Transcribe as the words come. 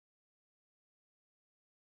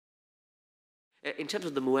In terms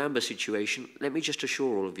of the Muamba situation, let me just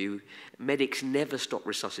assure all of you, medics never stop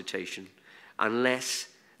resuscitation unless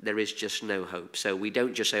there is just no hope. So we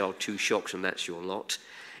don't just say, oh, 2 shocks and that's your lot.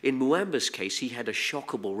 In Muamba's case, he had a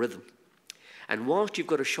shockable rhythm. And whilst you've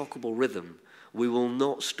got a shockable rhythm, we will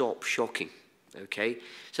not stop shocking, okay?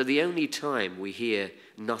 So the only time we hear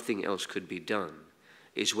nothing else could be done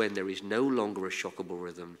is when there is no longer a shockable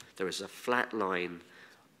rhythm, there is a flat line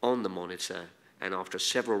on the monitor, and after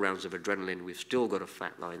several rounds of adrenaline, we've still got a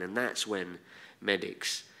flat line, and that's when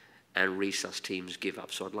medics and resus teams give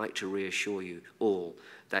up. So I'd like to reassure you all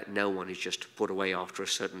that no one is just put away after a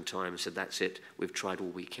certain time and said, that's it, we've tried all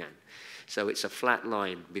we can. So it's a flat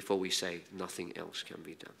line before we say nothing else can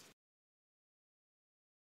be done.